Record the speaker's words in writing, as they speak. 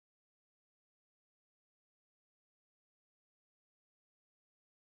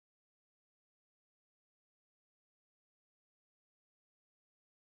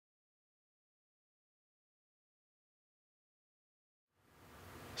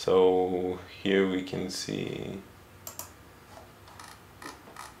So here we can see,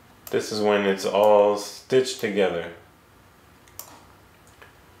 this is when it's all stitched together.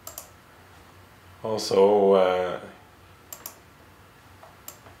 Also,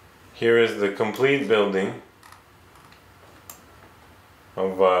 here is the complete building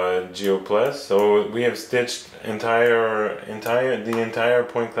of Geo-Plus. So we have stitched the entire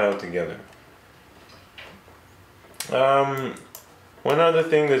point cloud together. One other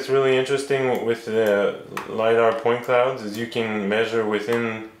thing that's really interesting with the LiDAR point clouds is you can measure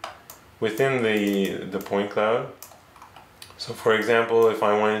within the point cloud. So for example, if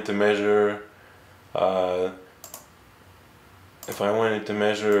I wanted to measure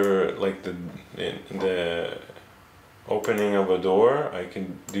like the opening of a door, I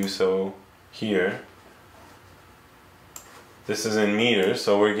can do so here. This is in meters,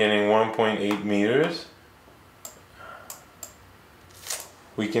 so we're getting 1.8 meters.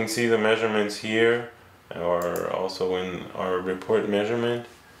 We can see the measurements here, or also in our report measurement.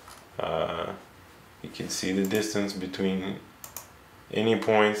 You can see the distance between any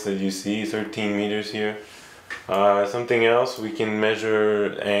points that you see, 13 meters here. Something else, we can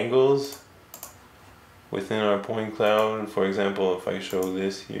measure angles within our point cloud. For example, if I show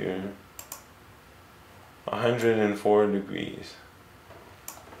this here, 104 degrees.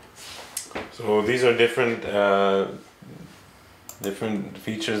 So these are different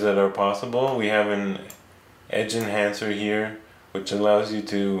features that are possible. We have an edge enhancer here, which allows you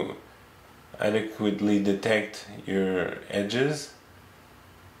to adequately detect your edges,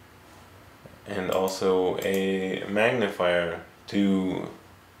 and also a magnifier to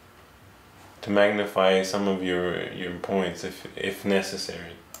magnify some of your points if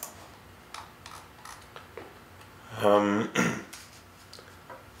necessary.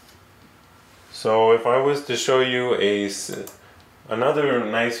 So if I was to show you another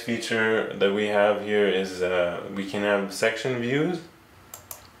nice feature that we have here is we can have section views.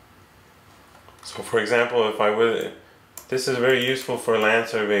 So for example, this is very useful for land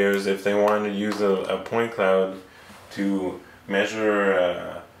surveyors if they want to use a point cloud to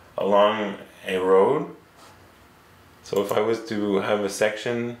measure along a road. So if I was to have a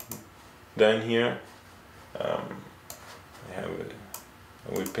section done here, I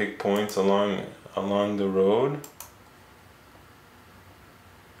would pick points along the road.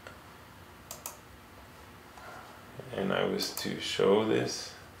 And I was to show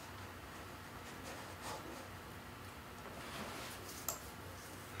this.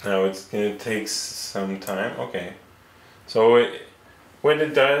 Now it's going to take some time. Okay. So what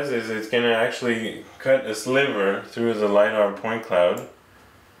it does is it's going to actually cut a sliver through the LiDAR point cloud.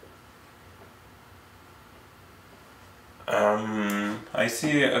 I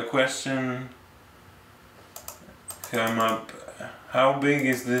see a question come up. How big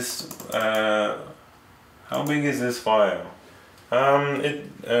is this? How big is this file?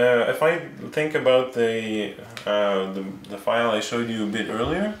 If I think about the file I showed you a bit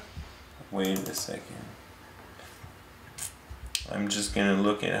earlier, wait a second. I'm just gonna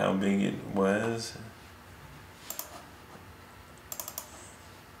look at how big it was.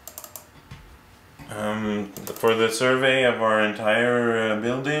 For the survey of our entire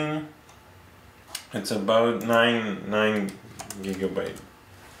building, it's about 9 gigabyte.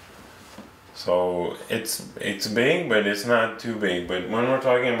 So it's big, but it's not too big. But when we're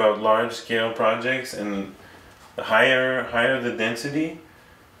talking about large scale projects and the higher the density,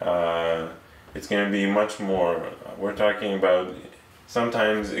 it's going to be much more. We're talking about,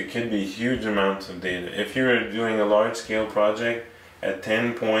 sometimes it could be huge amounts of data. If you're doing a large scale project at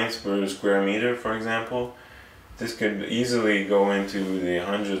 10 points per square meter, for example, this could easily go into the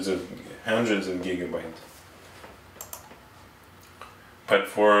hundreds of gigabytes. But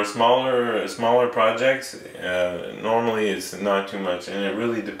for smaller projects, normally it's not too much, and it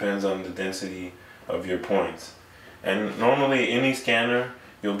really depends on the density of your points. And normally any scanner,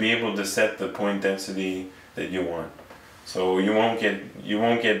 you'll be able to set the point density that you want. So you won't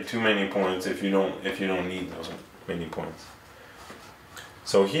get too many points if you don't need those many points.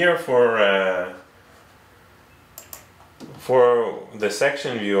 So here for the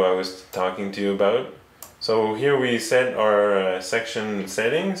section view I was talking to you about. So here we set our section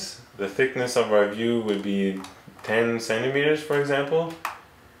settings. The thickness of our view would be 10 centimeters, for example.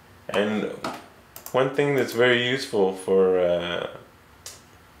 And one thing that's very useful for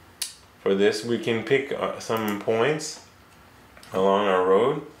this, we can pick some points along our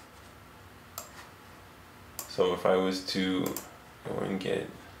road. So if I was to go and get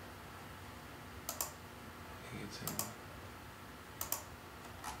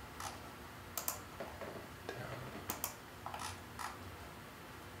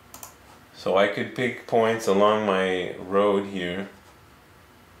So I could pick points along my road here,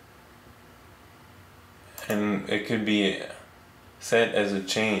 and it could be set as a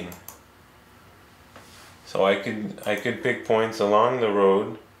chain. So I could pick points along the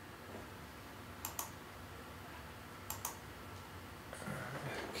road.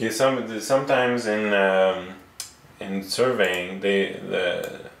 Okay, sometimes in surveying,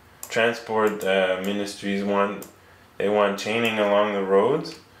 the transport ministries want chaining along the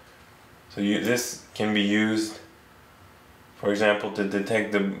roads. So this can be used, for example, to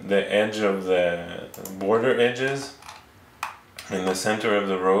detect the edge of the border edges in the center of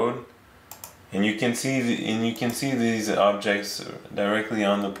the road, and you can see these objects directly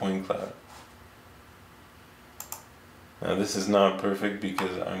on the point cloud. Now this is not perfect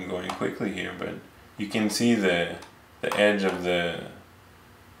because I'm going quickly here, but you can see the edge of the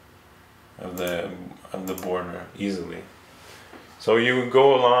border easily. So you would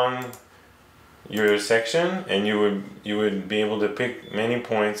go along your section, and you would be able to pick many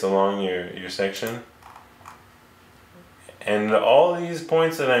points along your section. And all these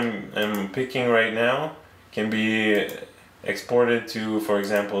points that I'm picking right now can be exported to, for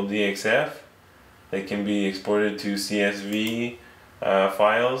example, DXF. They can be exported to CSV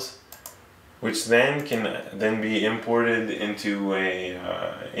files, which then can be imported into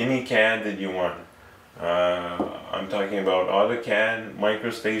any CAD that you want. I'm talking about AutoCAD,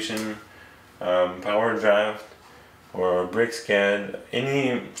 MicroStation, PowerDraft, or BricsCAD,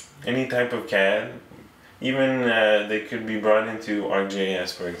 any type of CAD. Even they could be brought into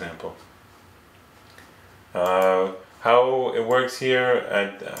ArcGIS, for example. How it works here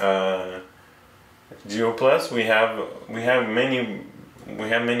at Geo-Plus, we have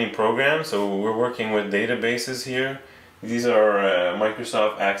many programs. So we're working with databases here. These are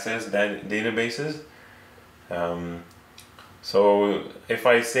Microsoft Access databases. So if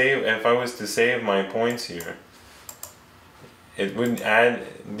I was to save my points here, it would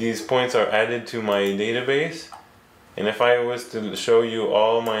these points are added to my database, and if I was to show you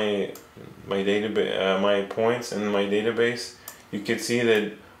all my points in my database, you could see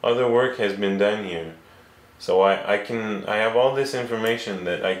that other work has been done here. So I have all this information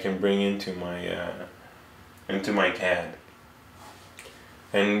that I can bring into my CAD.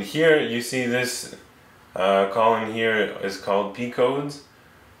 And here you see this column here is called P codes.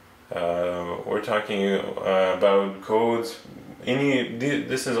 We're talking about codes.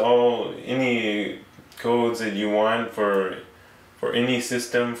 This is all any codes that you want for any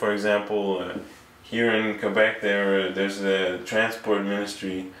system. For example, here in Quebec, there's the transport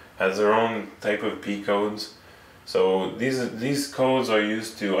ministry has their own type of P codes. So these codes are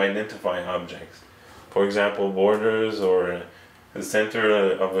used to identify objects. For example, borders, or the center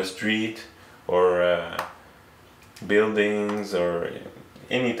of a street, or buildings, or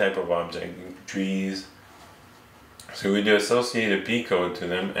any type of object, trees. So we do associate a P code to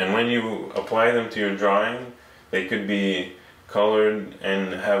them, and when you apply them to your drawing, they could be colored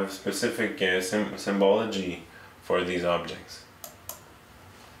and have specific symbology for these objects.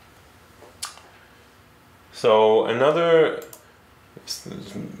 So another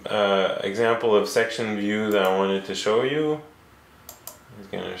example of section view that I wanted to show you is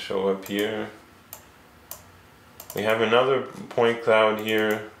going to show up here. We have another point cloud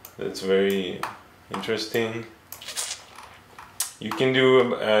here that's very interesting. You can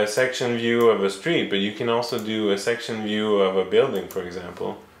do a section view of a street, but you can also do a section view of a building, for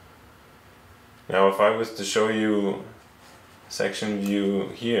example. Now if I was to show you section view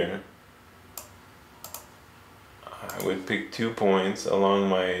here, I would pick 2 points along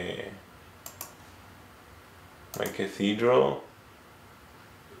my cathedral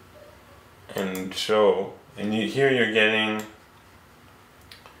and show, and here you're getting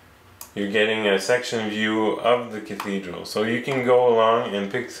a section view of the cathedral. So you can go along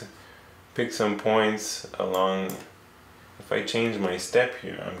and pick some points along. If I change my step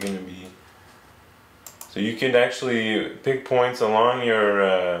here, I'm going to be. So you could actually pick points along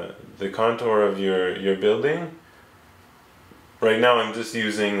your the contour of your building. Right now I'm just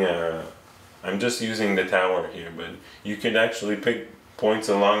using the tower here, but you could actually pick points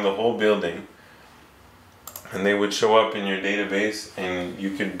along the whole building, and they would show up in your database, and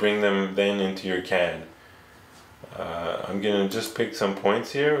you could bring them then into your CAD. I'm gonna just pick some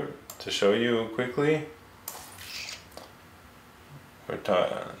points here to show you quickly.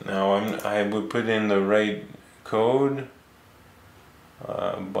 Now I would put in the right code,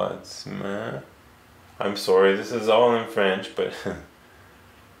 but I'm sorry, this is all in French, but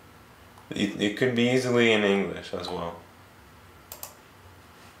it could be easily in English as well.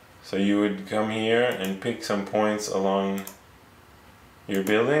 So you would come here and pick some points along your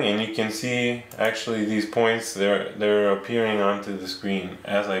building, and you can see actually these points, they're appearing onto the screen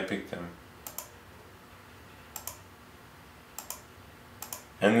as I pick them.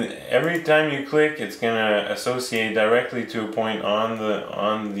 And every time you click, it's gonna associate directly to a point on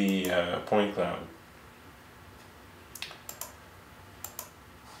the point cloud.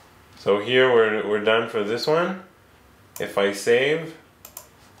 So here we're done for this one. If I save,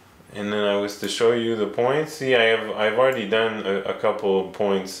 and then I was to show you the points, see I've already done a couple of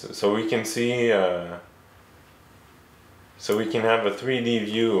points, so we can see so we can have a 3D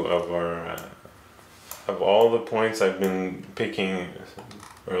view of our of all the points I've been picking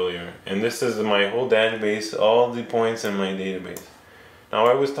earlier. And this is my whole database, all the points in my database. Now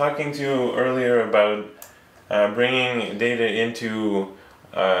I was talking to you earlier about bringing data into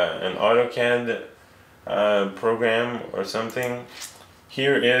an AutoCAD program or something.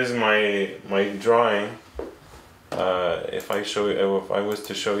 Here is my drawing. If I was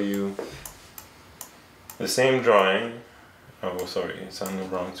to show you the same drawing, oh sorry, it's on the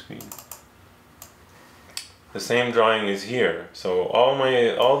wrong screen. The same drawing is here. So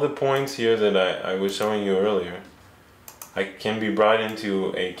all the points here that I was showing you earlier, I can be brought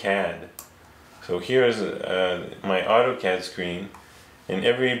into a CAD. So here's my AutoCAD screen, and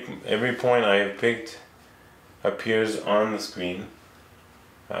every point I have picked appears on the screen,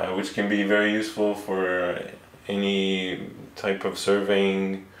 which can be very useful for any type of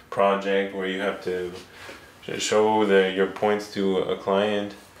surveying project where you have to show your points to a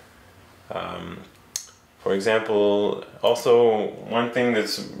client. For example, also one thing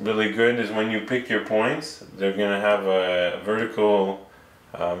that's really good is when you pick your points, they're going to have a vertical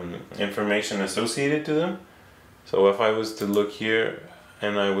information associated to them. So if I was to look here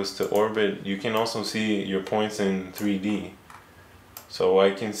and I was to orbit, you can also see your points in 3D. So I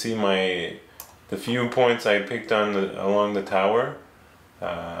can see the few points I picked on along the tower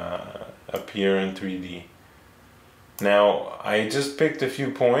appear in 3D. Now I just picked a few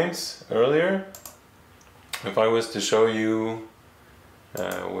points earlier. If I was to show you,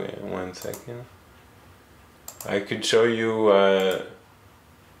 wait 1 second, I could show you.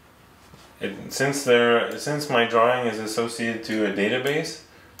 Since my drawing is associated to a database,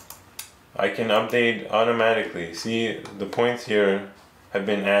 I can update automatically. See, the points here have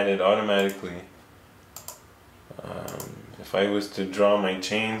been added automatically. If I was to draw my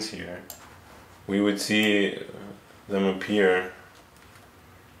chains here, we would see them appear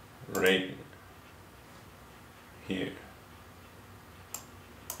right here.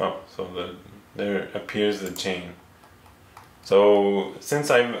 Oh, so there appears the chain. So since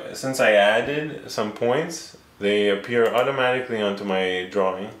I added some points, they appear automatically onto my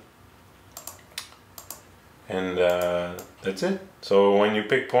drawing, and that's it. So when you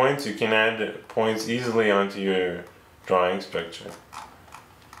pick points, you can add points easily onto your drawing structure.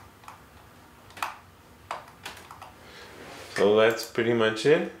 So that's pretty much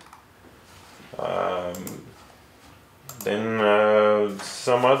it. Then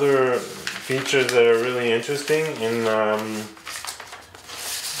some other features that are really interesting in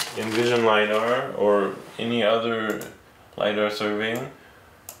Vision LiDAR or any other LiDAR surveying.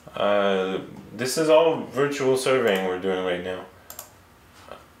 This is all virtual surveying we're doing right now.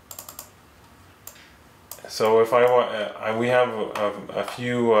 So if we have a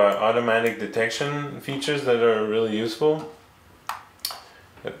few automatic detection features that are really useful.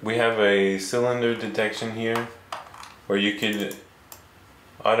 We have a cylinder detection here, where you could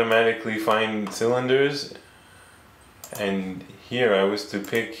automatically find cylinders, and here I was to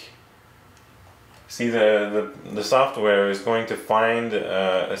pick, see the software is going to find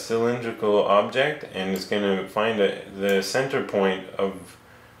a cylindrical object, and it's going to find the center point of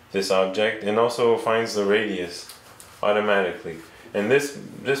this object, and also finds the radius automatically. And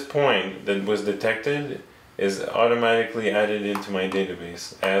this point that was detected is automatically added into my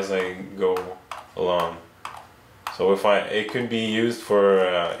database as I go along. So it could be used for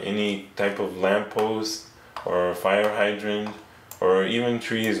any type of lamppost or fire hydrant, or even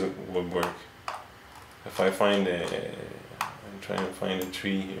trees would work. If I find I'm trying to find a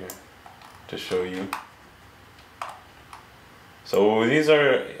tree here to show you. So these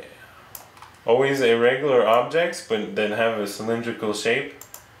are always irregular objects, but that have a cylindrical shape.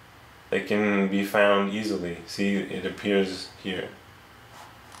 They can be found easily. See, it appears here.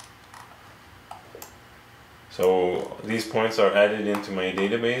 So these points are added into my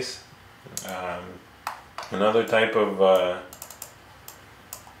database. Another type of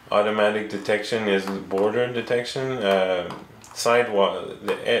automatic detection is border detection, sidewalk,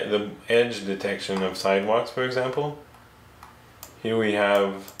 the edge detection of sidewalks, for example. Here we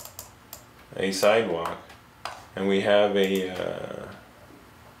have a sidewalk, and we have a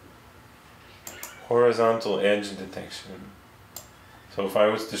horizontal edge detection. So if I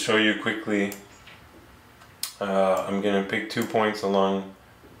was to show you quickly, I'm going to pick 2 points along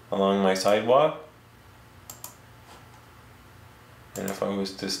my sidewalk, and if I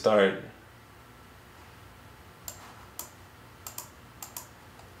was to start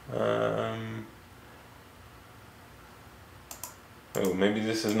oh, maybe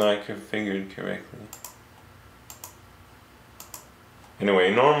this is not configured correctly.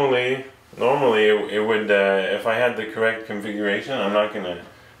 Anyway, normally it would, if I had the correct configuration, I'm not gonna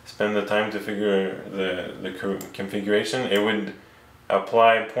spend the time to figure the configuration. It would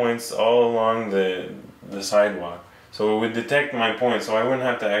apply points all along the sidewalk. So it would detect my points, so I wouldn't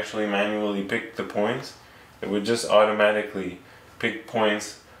have to actually manually pick the points. It would just automatically pick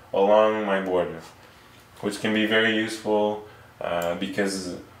points along my border, which can be very useful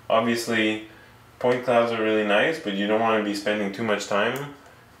because obviously point clouds are really nice, but you don't want to be spending too much time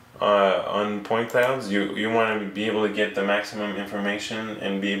on point clouds. You want to be able to get the maximum information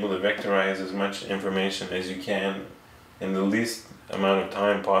and be able to vectorize as much information as you can in the least amount of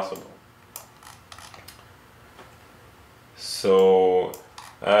time possible. So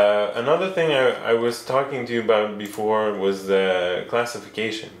another thing I was talking to you about before was the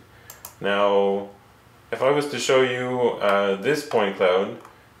classification. Now, if I was to show you this point cloud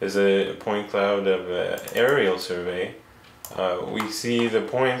is a point cloud of an aerial survey, we see the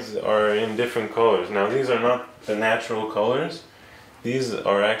points are in different colors. Now these are not the natural colors. These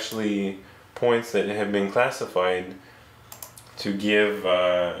are actually points that have been classified to give,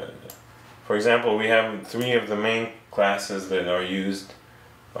 for example, we have 3 of the main classes that are used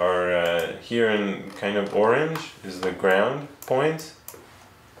are here in kind of orange is the ground points.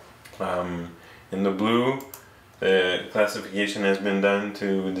 In the blue, the classification has been done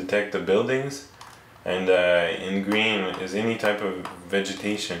to detect the buildings, and in green is any type of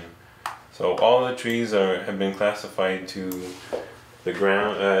vegetation. So all the trees have been classified to the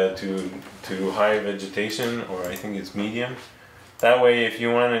ground, to high vegetation, or I think it's medium. That way, if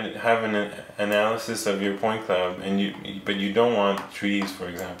you want to have an analysis of your point cloud, but you don't want trees, for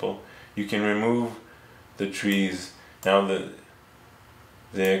example, you can remove the trees. Now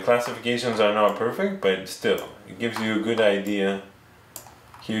the classifications are not perfect, but still, it gives you a good idea.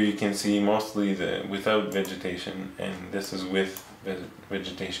 Here you can see mostly without vegetation, and this is with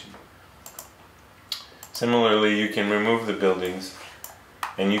vegetation. Similarly, you can remove the buildings,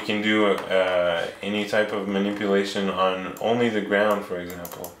 and you can do any type of manipulation on only the ground, for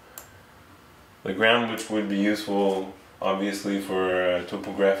example. The ground, which would be useful, obviously, for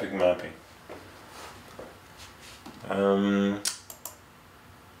topographic mapping.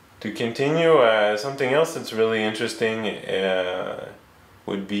 To continue, something else that's really interesting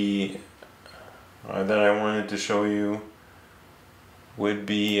would be, that I wanted to show you, would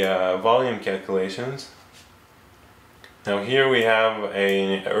be volume calculations. Now here we have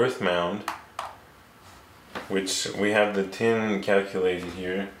an earth mound, which we have the tin calculated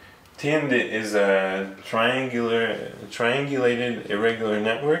here. Tin is a triangulated irregular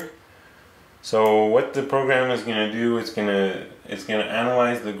network. So what the program is going to do, it's going to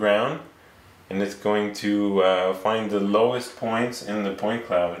analyze the ground, and it's going to find the lowest points in the point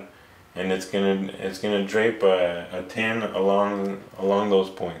cloud, and it's going to drape a tin along those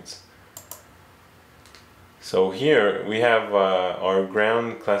points. So here we have our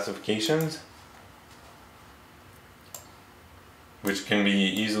ground classifications, which can be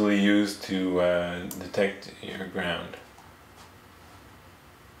easily used to detect your ground.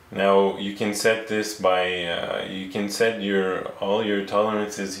 Now you can set this by, you can set all your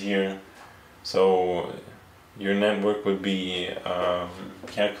tolerances here, so your network would be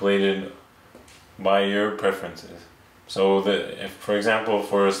calculated by your preferences. So if, for example,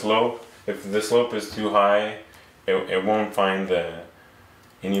 for a slope, if the slope is too high, it won't find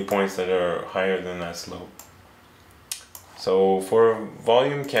any points that are higher than that slope. So for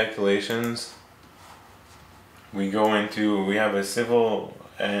volume calculations, we have a civil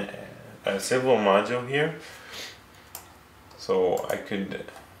module here. So I could,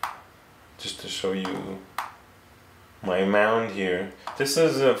 just to show you my mound here. This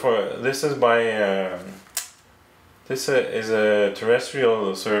is a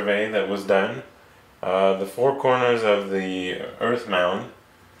terrestrial survey that was done. The 4 corners of the earth mound.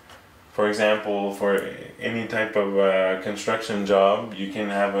 For example, for any type of construction job, you can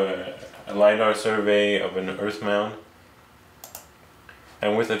have a LiDAR survey of an earth mound.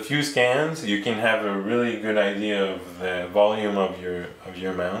 And with a few scans, you can have a really good idea of the volume of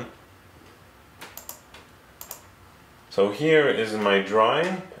your mound. So here is my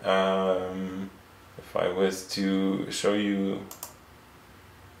drawing. If I was to show you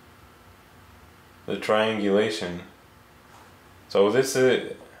the triangulation. So this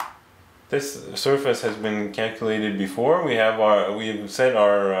surface has been calculated before. We've set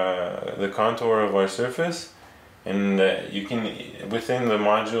our the contour of our surface, and you can, within the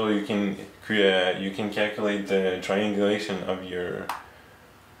module, you can calculate the triangulation of your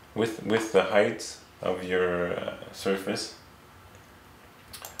with the heights of your surface.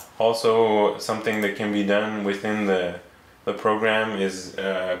 Also, something that can be done within the program is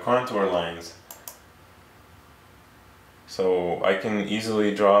contour lines. So I can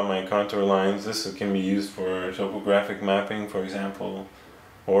easily draw my contour lines. This can be used for topographic mapping, for example,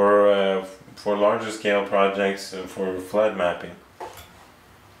 or for larger scale projects, for flood mapping.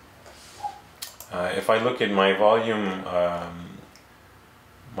 If I look at my volume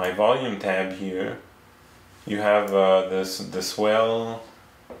tab here, you have the swell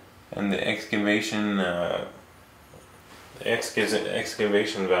and the excavation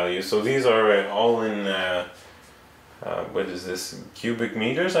value. So these are all in what is this, cubic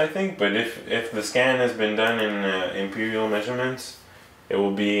meters, I think. But if the scan has been done in imperial measurements, it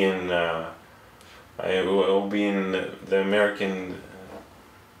will be in the American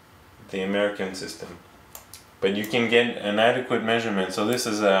system. But you can get an adequate measurement. So this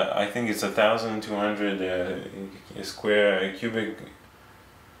is I think it's 1,200 square cubic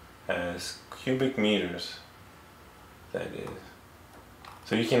meters. That is.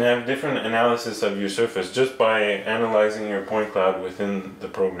 So you can have different analysis of your surface just by analyzing your point cloud within the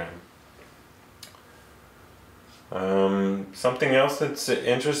program. Something else that's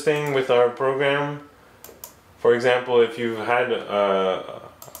interesting with our program, for example, if you've had a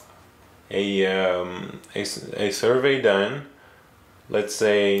survey done, let's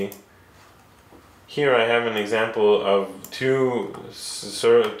say here I have an example of two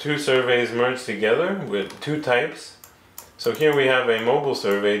surveys merged together with two types. So here we have a mobile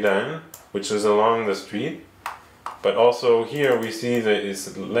survey done, which is along the street, but also here we see that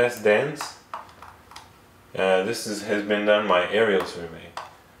it's less dense. This has been done by aerial survey.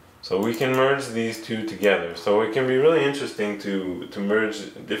 So we can merge these two together. So it can be really interesting to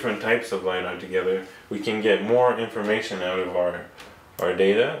merge different types of LiDAR together. We can get more information out of our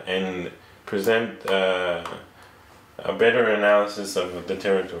data and present a better analysis of the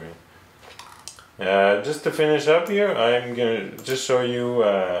territory. Just to finish up here, I'm going to just show you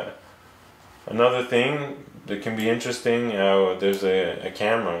another thing that can be interesting. There's a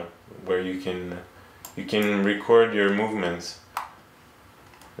camera where you can record your movements.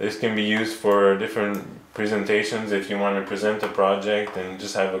 This can be used for different presentations if you want to present a project and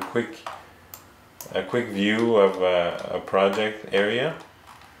just have a quick view of a project area.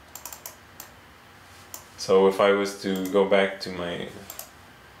 So if I was to go back to my,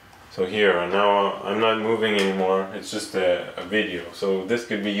 so here, now I'm not moving anymore, it's just a video. So this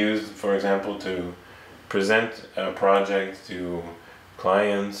could be used, for example, to present a project to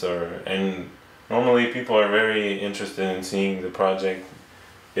clients, and normally people are very interested in seeing the project.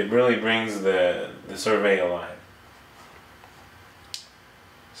 It really brings the survey alive.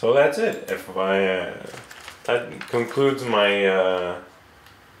 So that's it. That concludes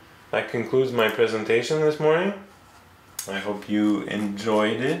my presentation this morning. I hope you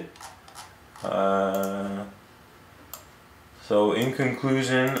enjoyed it. So in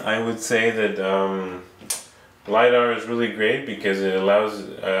conclusion, I would say that LiDAR is really great because it allows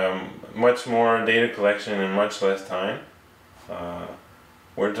much more data collection in much less time.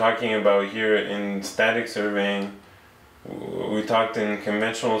 We're talking about here in static surveying. We talked in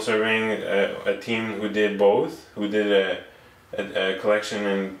conventional surveying, a team who did both, who did a collection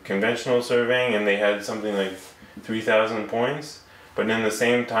in conventional surveying, and they had something like 3,000 points. But in the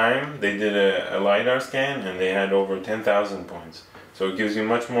same time, they did a LiDAR scan and they had over 10,000 points. So it gives you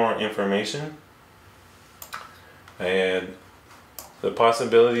much more information. And the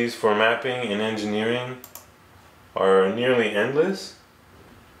possibilities for mapping and engineering are nearly endless.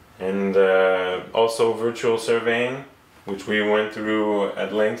 And also virtual surveying, which we went through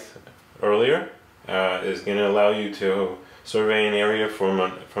at length earlier, is going to allow you to survey an area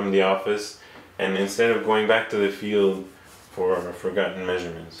from the office, and instead of going back to the field for forgotten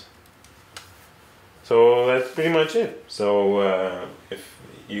measurements. So that's pretty much it. So if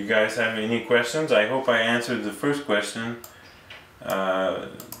you guys have any questions, I hope I answered the first question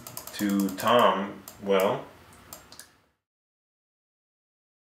to Tom well.